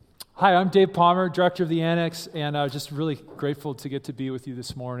Hi, I'm Dave Palmer, director of the Annex, and I'm just really grateful to get to be with you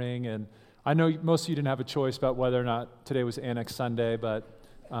this morning. And I know most of you didn't have a choice about whether or not today was Annex Sunday, but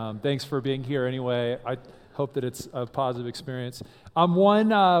thanks for being here anyway. I hope that it's a positive experience.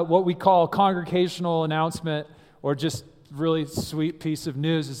 What we call congregational announcement, or just really sweet piece of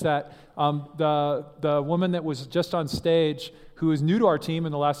news, is that the woman that was just on stage, who is new to our team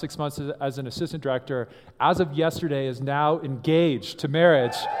in the last 6 months as an assistant director, as of yesterday is now engaged to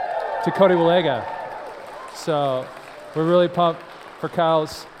marriage to Cody Walega. So we're really pumped for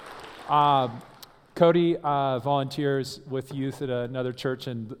Kyle's. Cody volunteers with youth at another church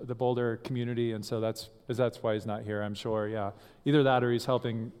in the Boulder community, and so that's why he's not here, I'm sure, yeah. Either that or he's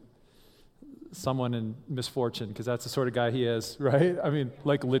helping someone in misfortune, because that's the sort of guy he is, right? I mean,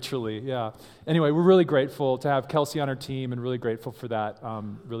 like literally, yeah. Anyway, we're really grateful to have Kelsey on our team and really grateful for that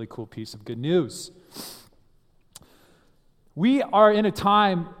really cool piece of good news. We are in a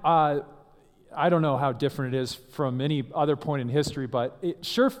time, I don't know how different it is from any other point in history, but it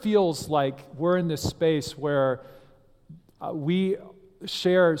sure feels like we're in this space where we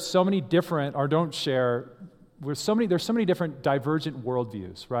share so many different, or don't share, there's so many different divergent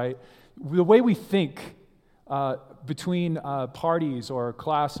worldviews, right? The way we think between parties or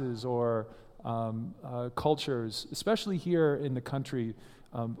classes or cultures, especially here in the country,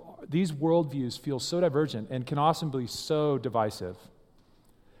 these worldviews feel so divergent and can often be so divisive.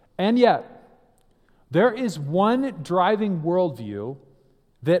 And yet, there is one driving worldview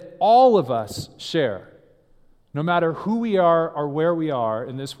that all of us share. No matter who we are or where we are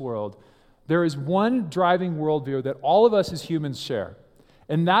in this world, there is one driving worldview that all of us as humans share.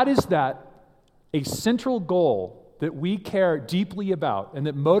 And that is that a central goal that we care deeply about and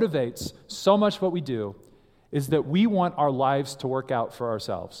that motivates so much what we do is that we want our lives to work out for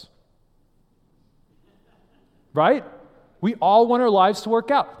ourselves. Right? We all want our lives to work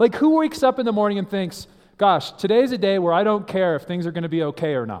out. Like, who wakes up in the morning and thinks, gosh, today's a day where I don't care if things are going to be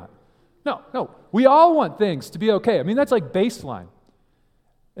okay or not? No. We all want things to be okay. I mean, that's like baseline.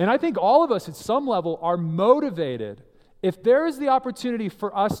 And I think all of us at some level are motivated. If there is the opportunity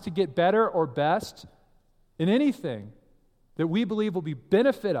for us to get better or best in anything that we believe will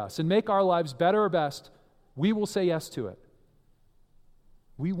benefit us and make our lives better or best, we will say yes to it.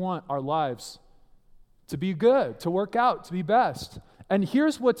 We want our lives to be good, to work out, to be best. And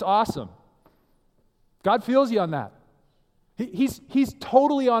here's what's awesome. God feels you on that. He's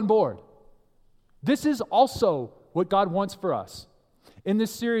totally on board. This is also what God wants for us. In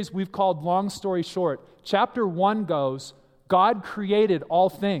this series we've called Long Story Short, Chapter 1 goes, God created all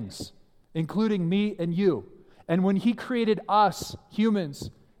things, including me and you. And when He created us,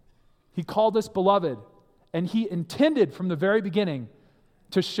 humans, He called us beloved. And He intended from the very beginning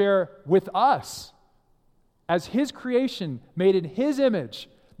to share with us, as His creation made in His image,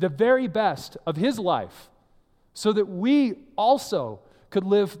 the very best of His life, so that we also could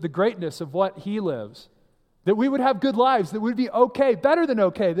live the greatness of what He lives, that we would have good lives, that would be okay, better than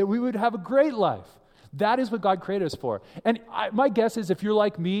okay, that we would have a great life. That is what God created us for. And my guess is if you're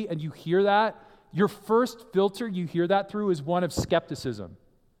like me and you hear that, your first filter you hear that through is one of skepticism.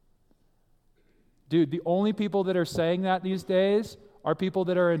 Dude, the only people that are saying that these days are people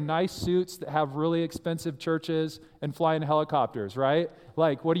that are in nice suits that have really expensive churches and fly in helicopters, right?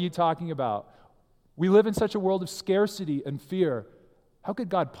 Like, what are you talking about? We live in such a world of scarcity and fear. How could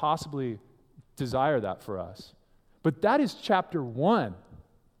God possibly desire that for us? But that is chapter 1.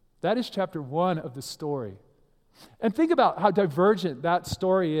 That is chapter 1 of the story. And think about how divergent that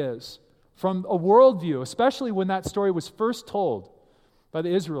story is from a worldview, especially when that story was first told by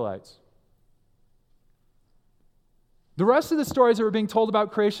the Israelites. The rest of the stories that were being told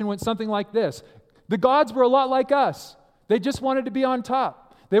about creation went something like this. The gods were a lot like us. They just wanted to be on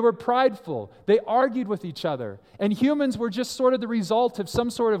top. They were prideful. They argued with each other. And humans were just sort of the result of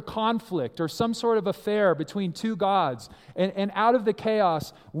some sort of conflict or some sort of affair between two gods. And out of the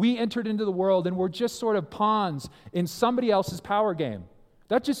chaos, we entered into the world and we're just sort of pawns in somebody else's power game.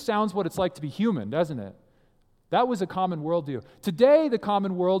 That just sounds what it's like to be human, doesn't it? That was a common worldview. Today, the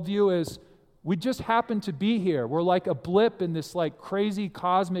common worldview is we just happen to be here. We're like a blip in this like crazy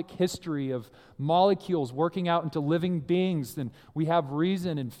cosmic history of molecules working out into living beings, and we have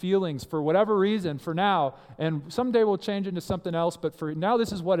reason and feelings for whatever reason for now, and someday we'll change into something else, but for now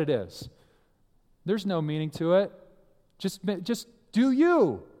this is what it is. There's no meaning to it. Just do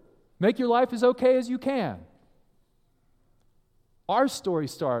you. Make your life as okay as you can. Our story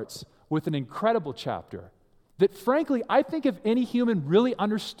starts with an incredible chapter that frankly, I think if any human really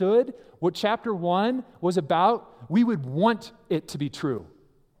understood what chapter 1 was about, we would want it to be true.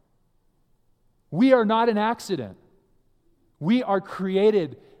 We are not an accident. We are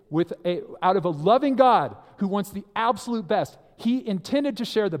created out of a loving God who wants the absolute best. He intended to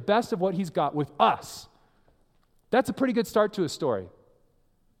share the best of what he's got with us. That's a pretty good start to a story.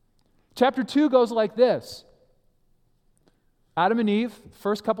 Chapter 2 goes like this. Adam and Eve,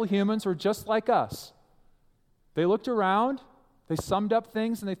 first couple humans, were just like us. They looked around, they summed up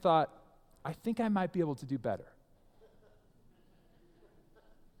things, and they thought, I think I might be able to do better.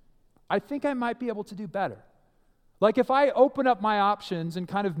 I think I might be able to do better. Like if I open up my options and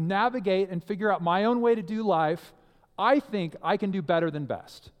kind of navigate and figure out my own way to do life, I think I can do better than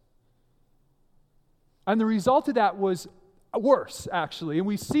best. And the result of that was worse, actually, and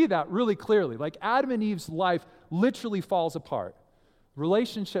we see that really clearly. Like Adam and Eve's life literally falls apart.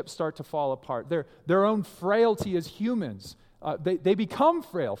 Relationships start to fall apart. Their own frailty as humans, they become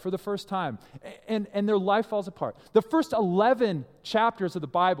frail for the first time, and their life falls apart. The first 11 chapters of the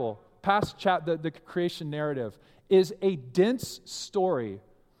Bible, past the creation narrative, is a dense story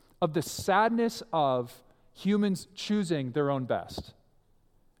of the sadness of humans choosing their own best.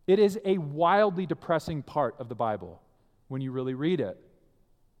 It is a wildly depressing part of the Bible when you really read it.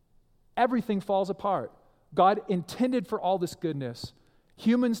 Everything falls apart. God intended for all this goodness.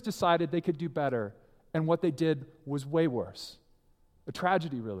 Humans decided they could do better, and what they did was way worse. A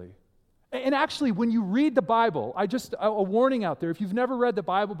tragedy, really. And actually, when you read the Bible, a warning out there, if you've never read the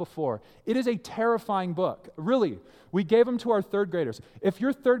Bible before, it is a terrifying book. Really, we gave them to our third graders. If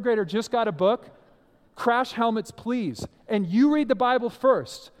your third grader just got a book, crash helmets, please. And you read the Bible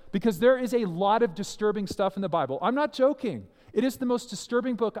first, because there is a lot of disturbing stuff in the Bible. I'm not joking. It is the most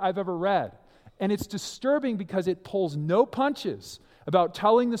disturbing book I've ever read. And it's disturbing because it pulls no punches about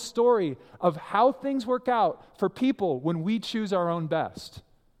telling the story of how things work out for people when we choose our own best.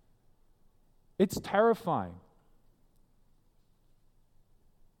 It's terrifying.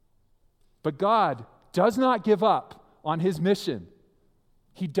 But God does not give up on his mission.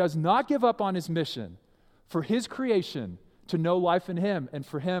 He does not give up on his mission for his creation to know life in him and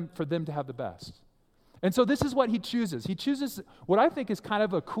for them to have the best. And so this is what he chooses. He chooses what I think is kind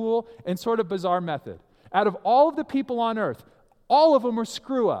of a cool and sort of bizarre method. Out of all of the people on earth, all of them were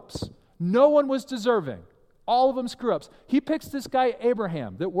screw-ups. No one was deserving. All of them screw-ups. He picks this guy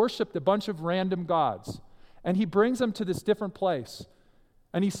Abraham that worshiped a bunch of random gods, and he brings him to this different place.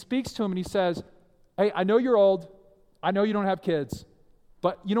 And he speaks to him and he says, hey, I know you're old. I know you don't have kids.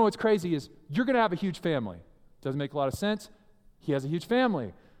 But you know what's crazy is you're going to have a huge family. Doesn't make a lot of sense. He has a huge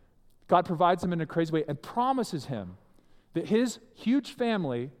family. God provides him in a crazy way and promises him that his huge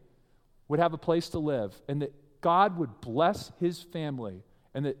family would have a place to live and that God would bless his family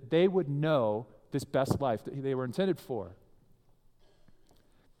and that they would know this best life that they were intended for.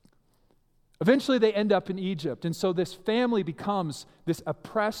 Eventually, they end up in Egypt, and so this family becomes this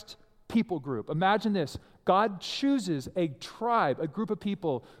oppressed people group. Imagine this. God chooses a tribe, a group of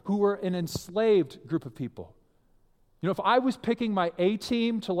people who were an enslaved group of people. You know, if I was picking my A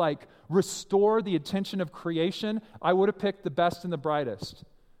team to restore the attention of creation, I would have picked the best and the brightest,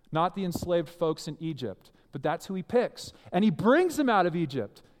 not the enslaved folks in Egypt. But that's who he picks. And he brings them out of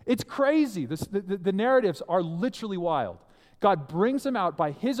Egypt. It's crazy. The narratives are literally wild. God brings them out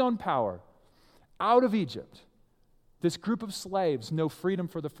by his own power out of Egypt. This group of slaves know freedom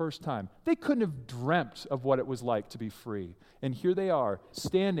for the first time. They couldn't have dreamt of what it was like to be free. And here they are,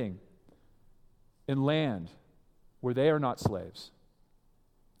 standing in land where they are not slaves.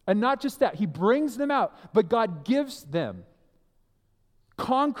 And not just that, he brings them out, but God gives them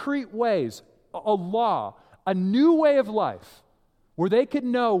concrete ways, a law, a new way of life where they could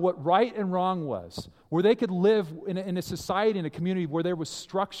know what right and wrong was, where they could live in a society, in a community where there was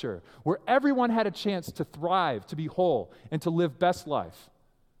structure, where everyone had a chance to thrive, to be whole, and to live best life.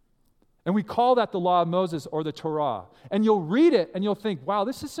 And we call that the law of Moses or the Torah. And you'll read it and you'll think, wow,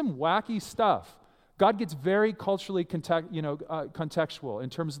 this is some wacky stuff. God gets very culturally contextual in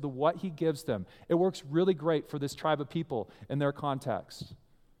terms of what he gives them. It works really great for this tribe of people in their context.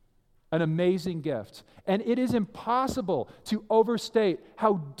 An amazing gift. And it is impossible to overstate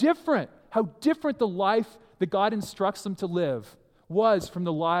how different the life that God instructs them to live was from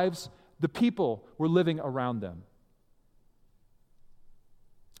the lives the people were living around them.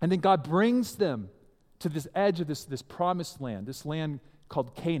 And then God brings them to this edge of this promised land, this land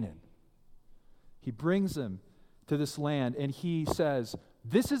called Canaan. He brings them to this land and he says,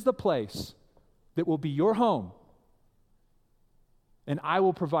 this is the place that will be your home. And I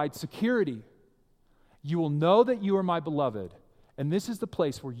will provide security. You will know that you are my beloved, and this is the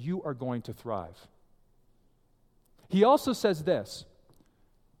place where you are going to thrive. He also says this,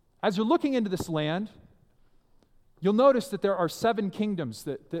 as you're looking into this land, you'll notice that there are 7 kingdoms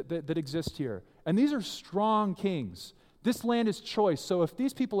that exist here, and these are strong kings. This land is choice. So if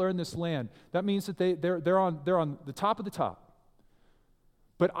these people are in this land, that means that they're on the top of the top.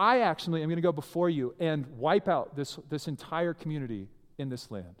 But I actually am going to go before you and wipe out this entire community in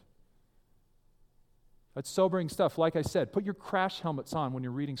this land. That's sobering stuff. Like I said, put your crash helmets on when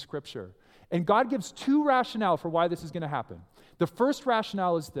you're reading Scripture. And God gives two rationale for why this is going to happen. The first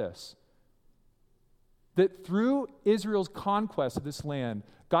rationale is this: that through Israel's conquest of this land,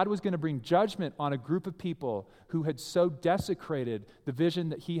 God was going to bring judgment on a group of people who had so desecrated the vision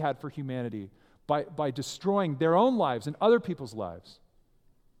that he had for humanity by destroying their own lives and other people's lives.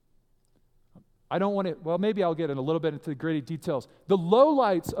 I don't want to, well, maybe I'll get in a little bit into the gritty details. The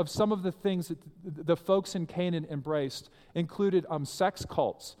lowlights of some of the things that the folks in Canaan embraced included sex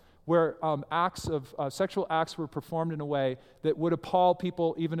cults, where sexual acts were performed in a way that would appall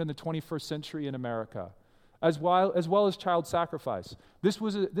people even in the 21st century in America, as well as child sacrifice. This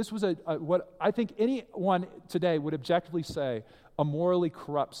was what I think anyone today would objectively say a morally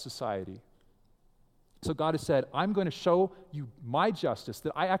corrupt society. So God has said, I'm going to show you my justice,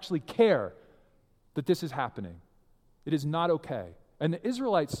 that I actually care that this is happening. It is not okay. And the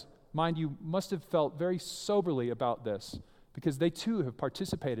Israelites, mind you, must have felt very soberly about this, because they too have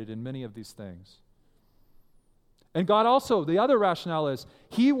participated in many of these things. And God also, the other rationale is,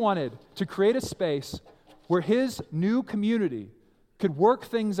 he wanted to create a space where his new community could work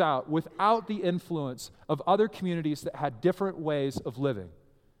things out without the influence of other communities that had different ways of living.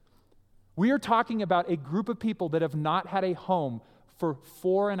 We are talking about a group of people that have not had a home for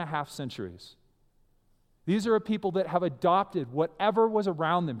 4.5 centuries. These are a people that have adopted whatever was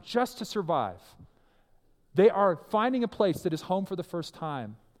around them just to survive. They are finding a place that is home for the first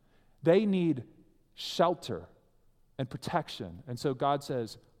time. They need shelter and protection. And so God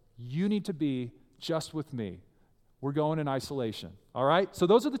says, you need to be just with me. We're going in isolation. All right? So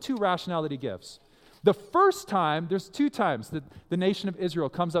those are the two rationale that he gives. The first time, there's 2 times that the nation of Israel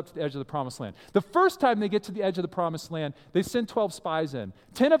comes up to the edge of the promised land. The first time they get to the edge of the promised land, they send 12 spies in.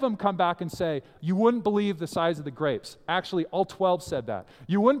 10 of them come back and say, you wouldn't believe the size of the grapes. Actually, all 12 said that.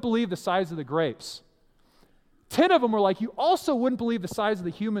 You wouldn't believe the size of the grapes. 10 of them were like, you also wouldn't believe the size of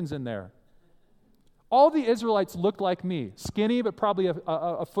the humans in there. All the Israelites looked like me, skinny but probably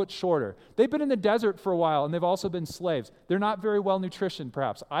a foot shorter. They've been in the desert for a while, and they've also been slaves. They're not very well nutritioned,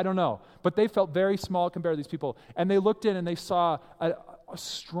 perhaps. I don't know. But they felt very small compared to these people. And they looked in and they saw a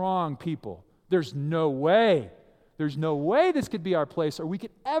strong people. There's no way this could be our place, or we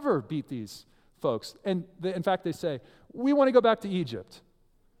could ever beat these folks. And in fact, they say, we want to go back to Egypt.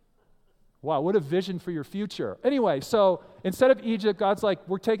 Wow, what a vision for your future. Anyway, so instead of Egypt, God's like,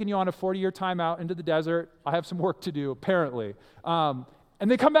 we're taking you on a 40-year timeout into the desert. I have some work to do, apparently. And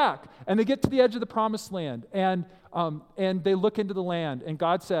they come back, and they get to the edge of the promised land, and they look into the land, and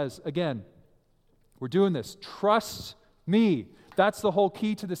God says, again, we're doing this. Trust me. That's the whole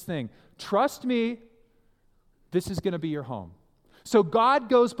key to this thing. Trust me. This is going to be your home. So God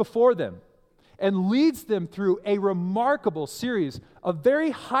goes before them and leads them through a remarkable series of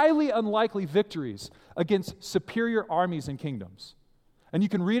very highly unlikely victories against superior armies and kingdoms. And you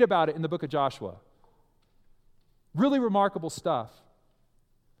can read about it in the book of Joshua. Really remarkable stuff.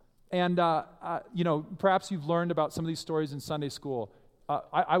 And, perhaps you've learned about some of these stories in Sunday school.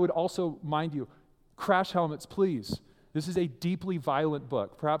 I would also mind you, crash helmets, please. This is a deeply violent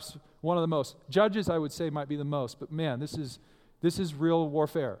book, perhaps one of the most. Judges, I would say, might be the most, but man, this is real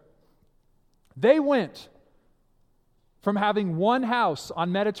warfare. They went from having one house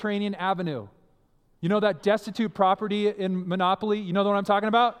on Mediterranean Avenue. You know that destitute property in Monopoly? You know the one I'm talking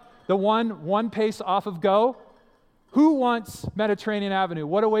about? The one pace off of Go? Who wants Mediterranean Avenue?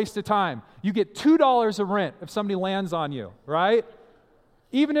 What a waste of time. You get $2 a rent if somebody lands on you, right?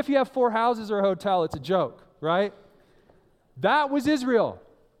 Even if you have 4 houses or a hotel, it's a joke, right? That was Israel.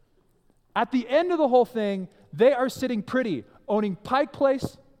 At the end of the whole thing, they are sitting pretty, owning Pike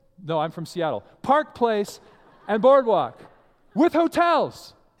Place. No, I'm from Seattle. Park Place and Boardwalk with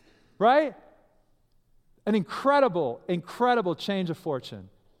hotels, right? An incredible, incredible change of fortune.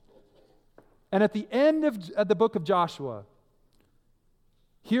 And at the end of the book of Joshua,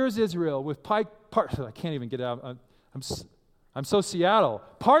 here's Israel with Park. I can't even get it out. I'm so Seattle.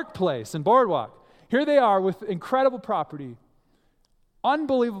 Park Place and Boardwalk. Here they are with incredible property,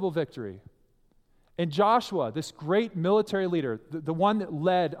 unbelievable victory. And Joshua, this great military leader, the one that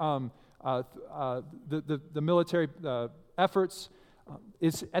led the military efforts,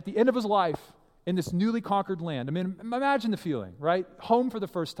 is at the end of his life in this newly conquered land. I mean, imagine the feeling, right? Home for the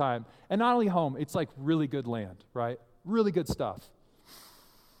first time. And not only home, it's like really good land, right? Really good stuff.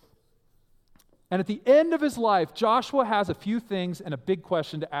 And at the end of his life, Joshua has a few things and a big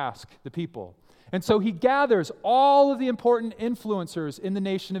question to ask the people. And so he gathers all of the important influencers in the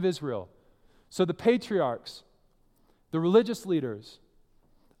nation of Israel. So the patriarchs, the religious leaders,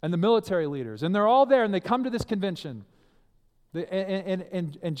 and the military leaders. And they're all there, and they come to this convention.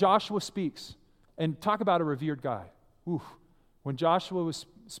 And Joshua speaks. And talk about a revered guy. Oof. When Joshua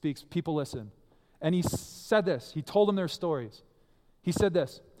speaks, people listen. And he said this. He told them their stories. He said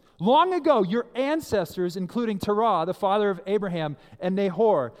this. Long ago, your ancestors, including Terah, the father of Abraham, and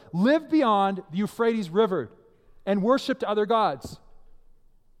Nahor, lived beyond the Euphrates River and worshipped other gods.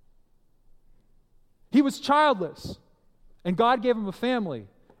 He was childless, and God gave him a family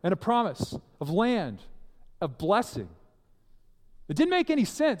and a promise of land, of blessing. It didn't make any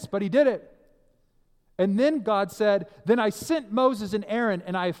sense, but he did it. And then God said, then I sent Moses and Aaron,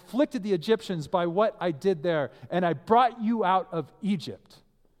 and I afflicted the Egyptians by what I did there, and I brought you out of Egypt.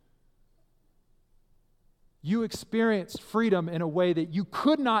 You experienced freedom in a way that you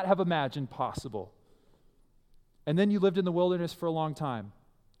could not have imagined possible. And then you lived in the wilderness for a long time.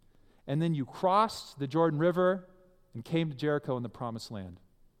 And then you crossed the Jordan River and came to Jericho in the Promised Land.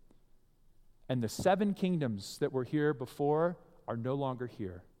 And the 7 kingdoms that were here before are no longer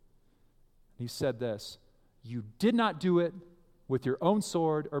here. He said this, you did not do it with your own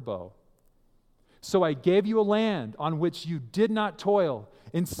sword or bow. So I gave you a land on which you did not toil,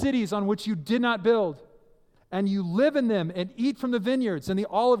 in cities on which you did not build. And you live in them and eat from the vineyards and the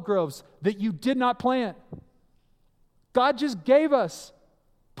olive groves that you did not plant. God just gave us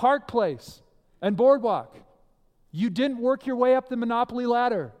Park Place and Boardwalk. You didn't work your way up the monopoly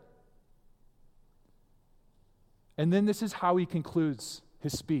ladder. And then this is how he concludes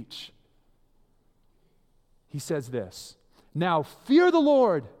his speech. He says this, now fear the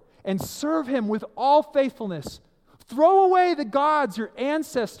Lord and serve him with all faithfulness. Throw away the gods your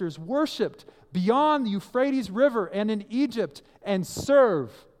ancestors worshipped beyond the Euphrates River and in Egypt, and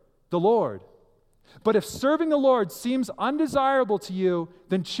serve the Lord. But if serving the Lord seems undesirable to you,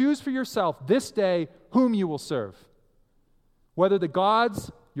 then choose for yourself this day whom you will serve. Whether the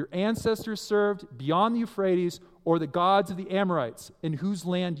gods your ancestors served beyond the Euphrates or the gods of the Amorites in whose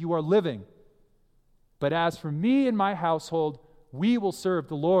land you are living. But as for me and my household, we will serve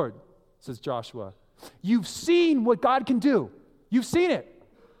the Lord, says Joshua. You've seen what God can do. You've seen it.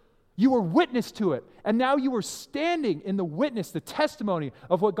 You were witness to it. And now you are standing in the witness, the testimony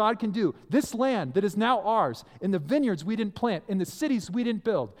of what God can do. This land that is now ours, in the vineyards we didn't plant, in the cities we didn't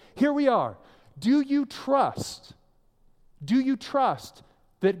build. Here we are. Do you trust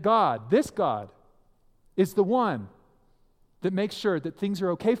that God, this God, is the one that makes sure that things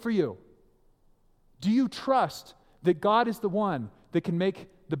are okay for you? Do you trust that God is the one that can make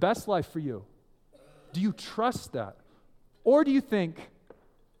the best life for you? Do you trust that? Or do you think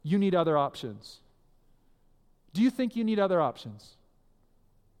you need other options? Do you think you need other options?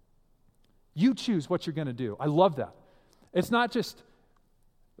 You choose what you're going to do. I love that. It's not just,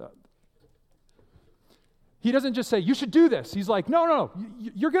 he doesn't just say, you should do this. He's like, no,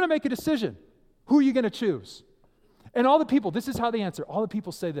 you're going to make a decision. Who are you going to choose? And all the people, this is how they answer. All the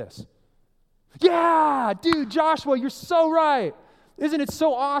people say this. Yeah, dude, Joshua, you're so right. Isn't it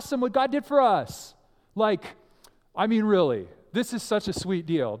so awesome what God did for us? Like, I mean, really, this is such a sweet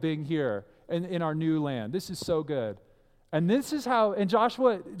deal being here in our new land. This is so good. And this is how, and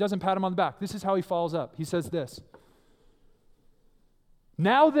Joshua doesn't pat him on the back. This is how he follows up. He says this.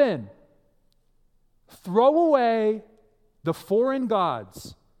 Now then, throw away the foreign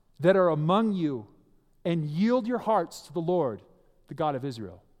gods that are among you and yield your hearts to the Lord, the God of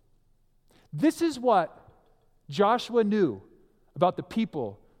Israel. This is what Joshua knew about the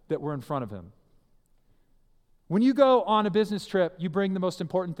people that were in front of him. When you go on a business trip, you bring the most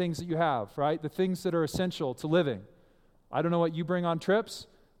important things that you have, right? The things that are essential to living. I don't know what you bring on trips,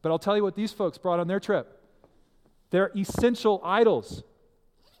 but I'll tell you what these folks brought on their trip. They're essential idols.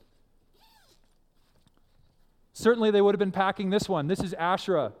 Certainly they would have been packing this one. This is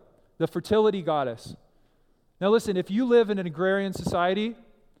Asherah, the fertility goddess. Now listen, if you live in an agrarian society,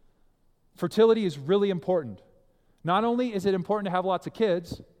 fertility is really important. Not only is it important to have lots of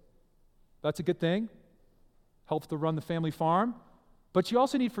kids, that's a good thing, helps to run the family farm, but you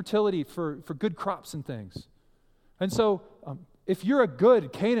also need fertility for good crops and things. And so if you're a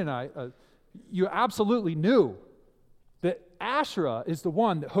good Canaanite, you absolutely knew that Asherah is the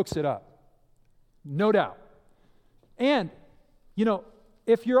one that hooks it up. No doubt. And,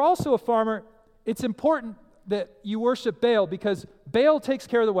 if you're also a farmer, it's important that you worship Baal because Baal takes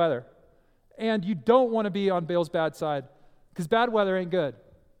care of the weather. And you don't want to be on Baal's bad side because bad weather ain't good.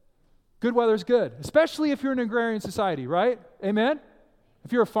 Good weather's good, especially if you're in an agrarian society, right? Amen?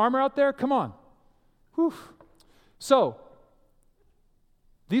 If you're a farmer out there, come on. Whew. So,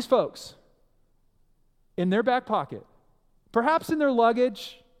 these folks in their back pocket, perhaps in their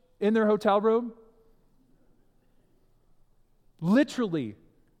luggage, in their hotel room, literally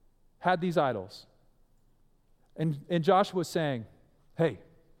had these idols. And Joshua was saying, hey,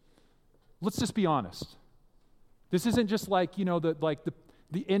 let's just be honest. This isn't just like,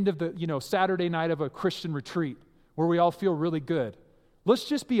 the end of the, Saturday night of a Christian retreat where we all feel really good. Let's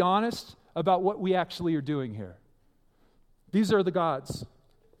just be honest about what we actually are doing here. These are the gods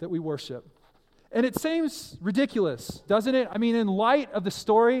that we worship. And it seems ridiculous, doesn't it? I mean, in light of the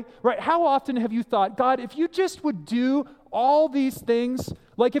story, right? How often have you thought, God, if you just would do all these things,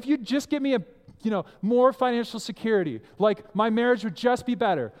 like if you just give me more financial security, like my marriage would just be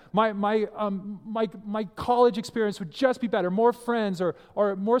better, my college experience would just be better, more friends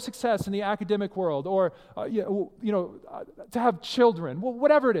or more success in the academic world, or to have children, well,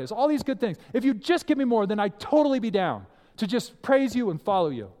 whatever it is, all these good things. If you just give me more, then I'd totally be down to just praise you and follow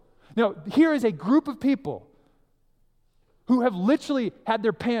you. Now, here is a group of people who have literally had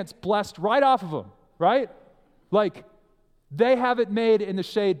their pants blessed right off of them, right? Like, they have it made in the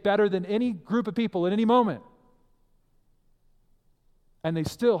shade better than any group of people at any moment. And they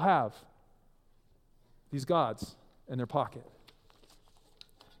still have these gods in their pocket.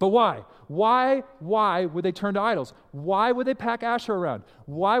 But why? Why would they turn to idols? Why would they pack Asherah around?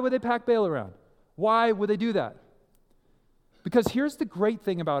 Why would they pack Baal around? Why would they do that? Because here's the great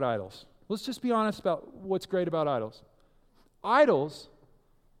thing about idols. Let's just be honest about what's great about idols. Idols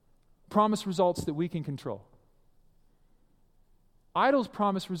promise results that we can control. Idols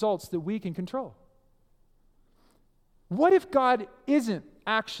promise results that we can control. What if God isn't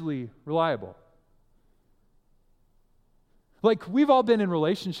actually reliable? Like, we've all been in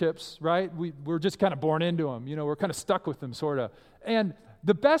relationships, right? We're just kind of born into them. We're kind of stuck with them, sort of. And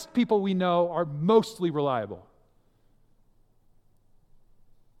the best people we know are mostly reliable.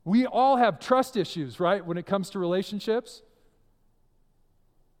 We all have trust issues, right, when it comes to relationships.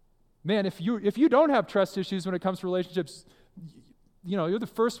 Man, if you don't have trust issues when it comes to relationships, you're the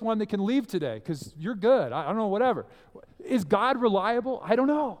first one that can leave today because you're good. I don't know, whatever. Is God reliable? I don't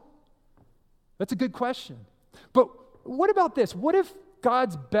know. That's a good question. But what about this? What if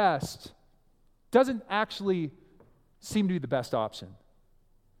God's best doesn't actually seem to be the best option?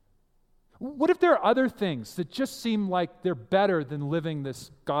 What if there are other things that just seem like they're better than living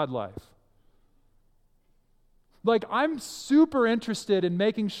this God life? Like, I'm super interested in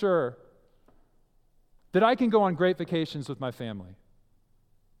making sure that I can go on great vacations with my family.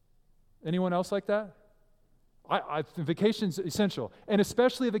 Anyone else like that? Vacation's essential, and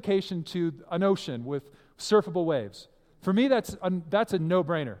especially a vacation to an ocean with surfable waves. For me, that's a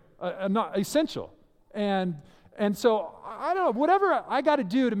no-brainer, not essential. And so, I don't know, whatever I got to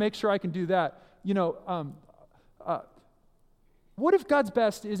do to make sure I can do that, what if God's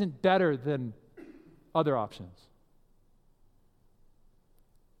best isn't better than other options?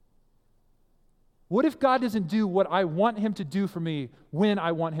 What if God doesn't do what I want him to do for me when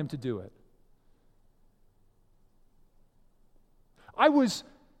I want him to do it? I was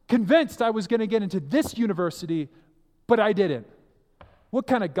convinced I was going to get into this university, but I didn't. What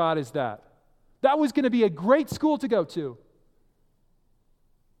kind of God is that? That was going to be a great school to go to.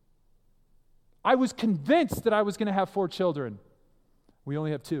 I was convinced that I was going to have 4 children. We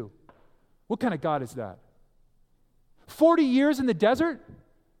only have 2. What kind of God is that? 40 years in the desert?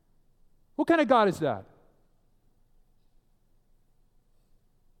 What kind of God is that?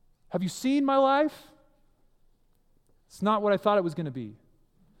 Have you seen my life? It's not what I thought it was going to be.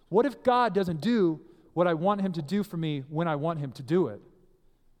 What if God doesn't do what I want him to do for me when I want him to do it?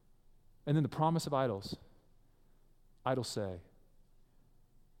 And then the promise of idols. Idols say,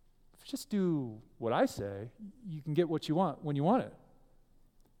 if you just do what I say, you can get what you want when you want it.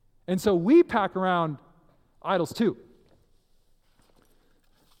 And so we pack around idols too.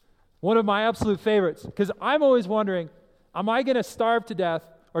 One of my absolute favorites, because I'm always wondering, am I going to starve to death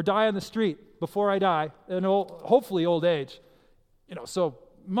or die on the street before I die, in hopefully old age? So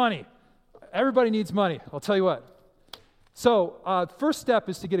money. Everybody needs money, I'll tell you what. So first step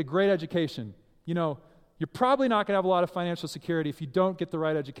is to get a great education. You're probably not going to have a lot of financial security if you don't get the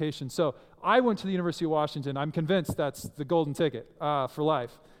right education. So I went to the University of Washington. I'm convinced that's the golden ticket for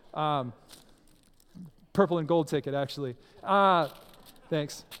life. Purple and gold ticket, actually.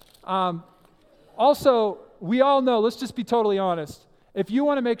 Thanks. Also, we all know, let's just be totally honest, if you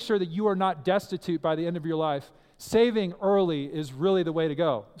want to make sure that you are not destitute by the end of your life, saving early is really the way to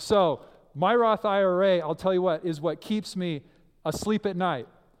go. So my Roth IRA, I'll tell you what, is what keeps me asleep at night.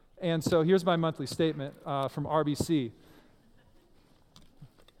 And so here's my monthly statement from RBC.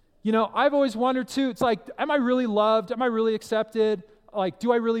 I've always wondered too, it's like, am I really loved? Am I really accepted? like,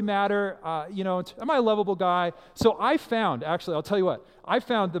 do I really matter? Am I a lovable guy? So I found, actually, I'll tell you what, I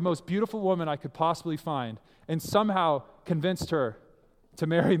found the most beautiful woman I could possibly find and somehow convinced her to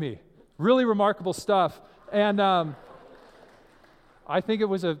marry me. Really remarkable stuff. And I think it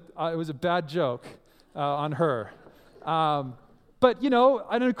was a bad joke on her. But,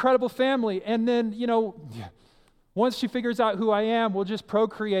 an incredible family. And then, once she figures out who I am, we'll just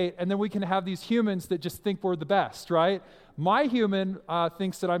procreate, and then we can have these humans that just think we're the best, right? My human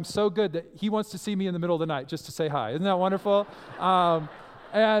thinks that I'm so good that he wants to see me in the middle of the night just to say hi. Isn't that wonderful?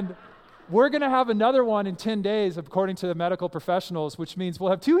 And we're going to have another one in 10 days, according to the medical professionals, which means we'll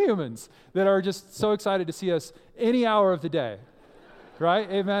have 2 humans that are just so excited to see us any hour of the day. Right?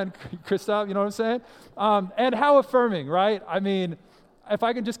 Amen, Christoph, you know what I'm saying? And how affirming, right? I mean, if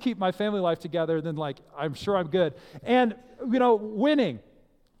I can just keep my family life together, then I'm sure I'm good. And, winning.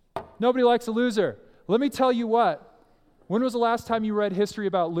 Nobody likes a loser. Let me tell you what. When was the last time you read history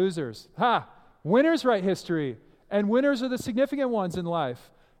about losers? Winners write history, and winners are the significant ones in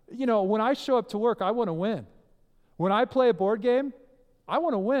life. When I show up to work, I want to win. When I play a board game, I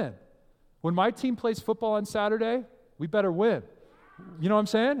want to win. When my team plays football on Saturday, we better win. You know what I'm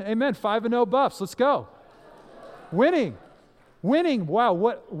saying? Amen. 5-0 Buffs. Let's go. Winning. Wow.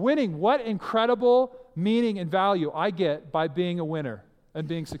 What incredible meaning and value I get by being a winner and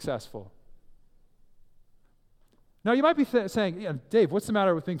being successful. Now, you might be saying, Dave, what's the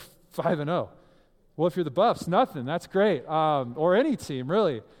matter with being 5-0? Well, if you're the Buffs, nothing. That's great. Or any team,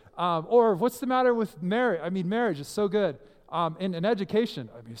 really. Or what's the matter with marriage? I mean, marriage is so good. In education,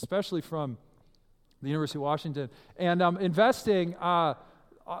 especially from the University of Washington. And investing,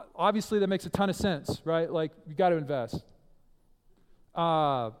 obviously that makes a ton of sense, right? Like, you got to invest.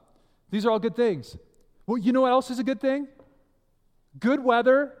 These are all good things. Well, you know what else is a good thing? Good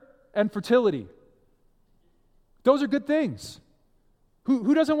weather and fertility. Those are good things.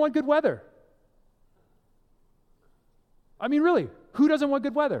 Who doesn't want good weather? I mean, really, who doesn't want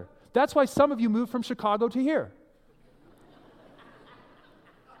good weather? That's why some of you moved from Chicago to here.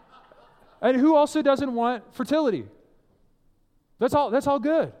 And who also doesn't want fertility? That's all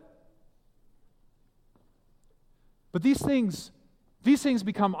good. But these things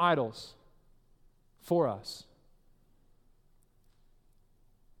become idols for us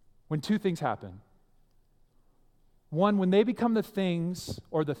when 2 things happen. One, when they become the things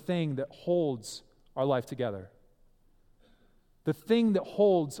or the thing that holds our life together. The thing that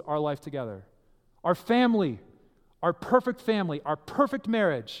holds our life together. Our family, our perfect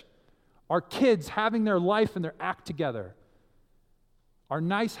marriage, our kids having their life and their act together. Our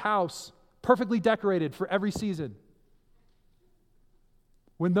nice house, perfectly decorated for every season.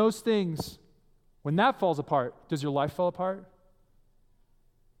 When that falls apart, does your life fall apart?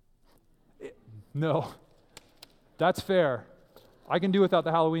 No. That's fair. I can do without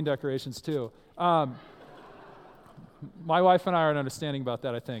the Halloween decorations too. My wife and I are understanding about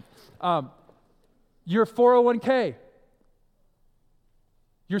that, I think. Your 401k.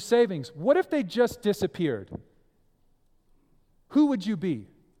 Your savings, what if they just disappeared? Who would you be?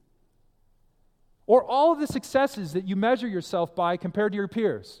 Or all of the successes that you measure yourself by compared to your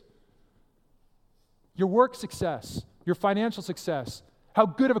peers? Your work success, your financial success, how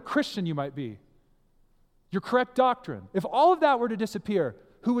good of a Christian you might be, your correct doctrine. If all of that were to disappear,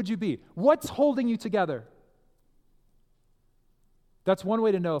 who would you be? What's holding you together? That's one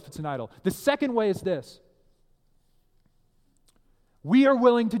way to know if it's an idol. The second way is this. We are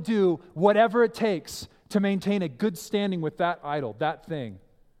willing to do whatever it takes to maintain a good standing with that idol, that thing,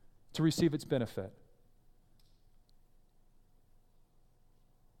 to receive its benefit.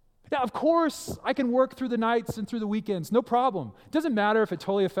 Yeah, of course, I can work through the nights and through the weekends, no problem. It doesn't matter if it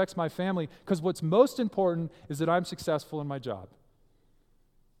totally affects my family, because what's most important is that I'm successful in my job.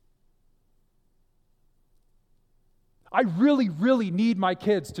 I really, really need my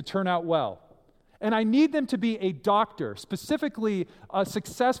kids to turn out well. And I need them to be a doctor, specifically a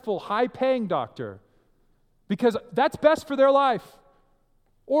successful, high-paying doctor, because that's best for their life.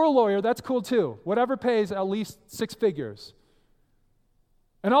 Or a lawyer, that's cool too. Whatever pays at least 6 figures.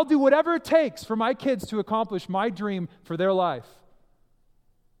 And I'll do whatever it takes for my kids to accomplish my dream for their life.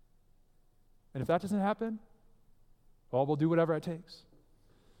 And if that doesn't happen, well, we'll do whatever it takes.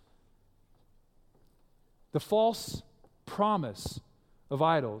 The false promise of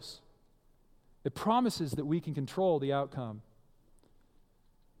idols, it promises that we can control the outcome,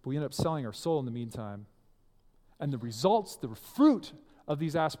 but we end up selling our soul in the meantime. And the results, the fruit of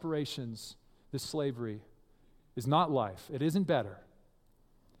these aspirations, this slavery, is not life. It isn't better.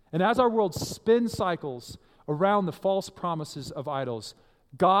 And as our world spins cycles around the false promises of idols,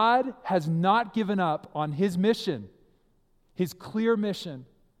 God has not given up on his mission. his clear mission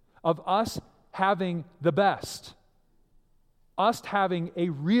of us having the best, us having a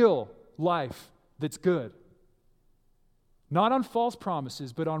real life that's good. Not on false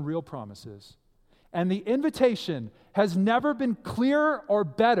promises, but on real promises. And the invitation has never been clearer or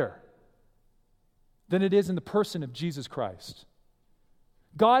better than it is in the person of Jesus Christ.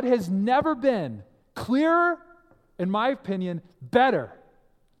 God has never been clearer, in my opinion, better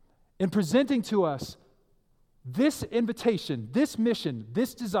in presenting to us this invitation, this mission,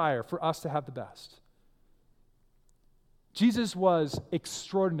 this desire for us to have the best. Jesus was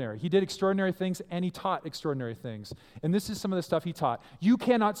extraordinary. He did extraordinary things and he taught extraordinary things. And this is some of the stuff he taught. You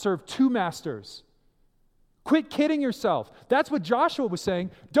cannot serve two masters. Quit kidding yourself. That's what Joshua was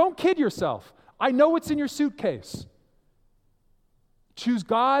saying. Don't kid yourself. I know what's in your suitcase. Choose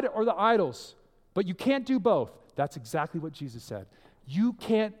God or the idols, but you can't do both. That's exactly what Jesus said. You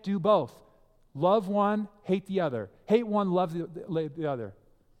can't do both. Love one, hate the other. Hate one, love the other.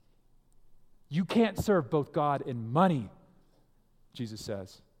 You can't serve both God and money, Jesus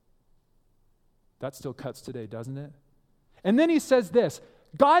says. That still cuts today, doesn't it? And then he says this,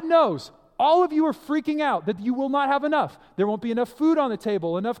 God knows all of you are freaking out that you will not have enough. There won't be enough food on the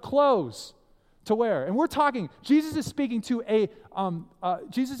table, enough clothes to wear. And we're talking, Jesus is speaking to a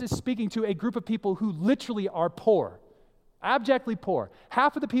group of people who literally are poor. Abjectly poor.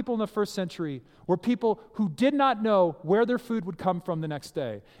 Half of the people in the first century were people who did not know where their food would come from the next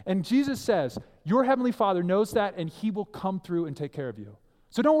day. And Jesus says, your heavenly Father knows that and he will come through and take care of you.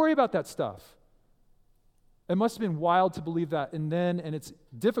 So don't worry about that stuff. It must have been wild to believe that. And it's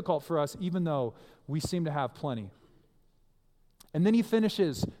difficult for us even though we seem to have plenty. And then he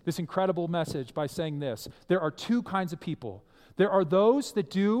finishes this incredible message by saying this. There are two kinds of people. There are those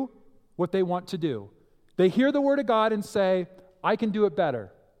that do what they want to do. They hear the word of God and say, I can do it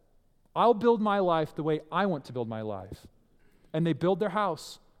better. I'll build my life the way I want to build my life. And they build their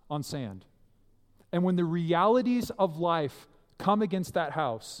house on sand. And when the realities of life come against that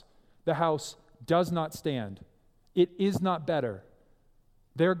house, the house does not stand. It is not better.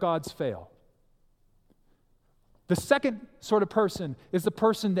 Their gods fail. The second sort of person is the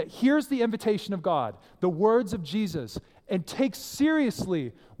person that hears the invitation of God, the words of Jesus, and takes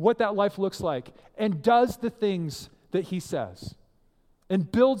seriously what that life looks like and does the things that he says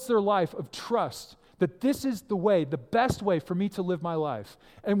and builds their life of trust that this is the way, the best way for me to live my life.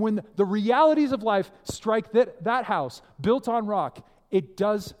 And when the realities of life strike that house built on rock, it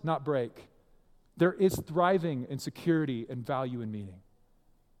does not break. There is thriving and security and value and meaning.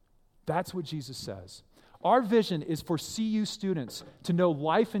 That's what Jesus says. Our vision is for CU students to know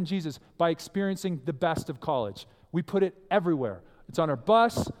life in Jesus by experiencing the best of college. We put it everywhere. It's on our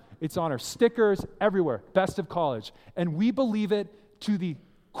bus, it's on our stickers, everywhere. Best of college. And we believe it to the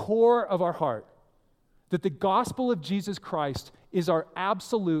core of our heart that the gospel of Jesus Christ is our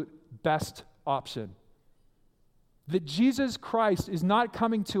absolute best option. That Jesus Christ is not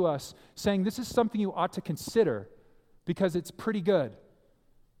coming to us saying this is something you ought to consider because it's pretty good.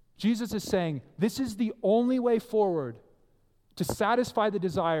 Jesus is saying this is the only way forward to satisfy the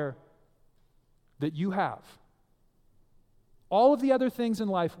desire that you have. All of the other things in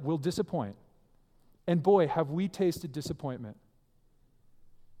life will disappoint. And boy, have we tasted disappointment.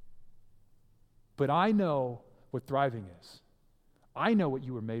 But I know what thriving is. I know what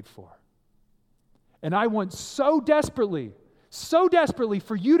you were made for. And I want so desperately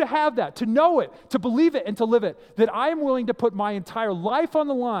for you to have that, to know it, to believe it, and to live it, that I am willing to put my entire life on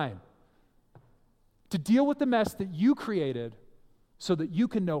the line to deal with the mess that you created so that you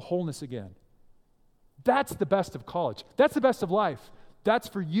can know wholeness again. That's the best of college. That's the best of life. That's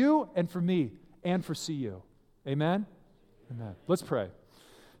for you and for me and for CU. Amen? Amen. Let's pray.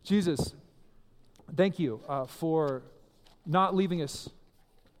 Jesus, thank you for not leaving us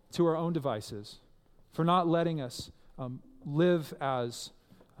to our own devices, for not letting us live as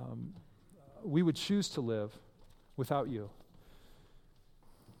we would choose to live without you.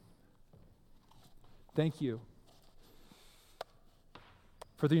 Thank you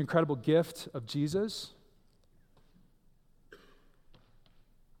for the incredible gift of Jesus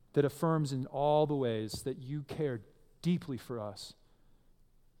that affirms in all the ways that you care deeply for us,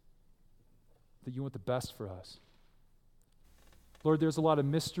 that you want the best for us. Lord, there's a lot of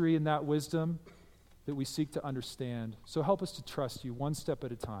mystery in that wisdom that we seek to understand. So help us to trust you one step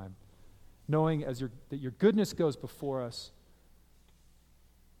at a time, knowing that your goodness goes before us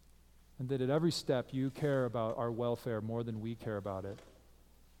and that at every step you care about our welfare more than we care about it.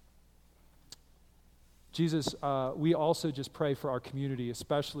 Jesus, we also just pray for our community,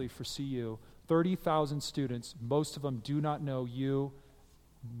 especially for CU. 30,000 students, most of them do not know you.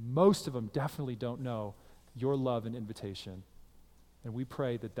 Most of them definitely don't know your love and invitation. And we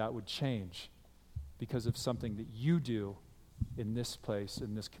pray that that would change because of something that you do in this place,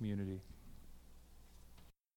 in this community.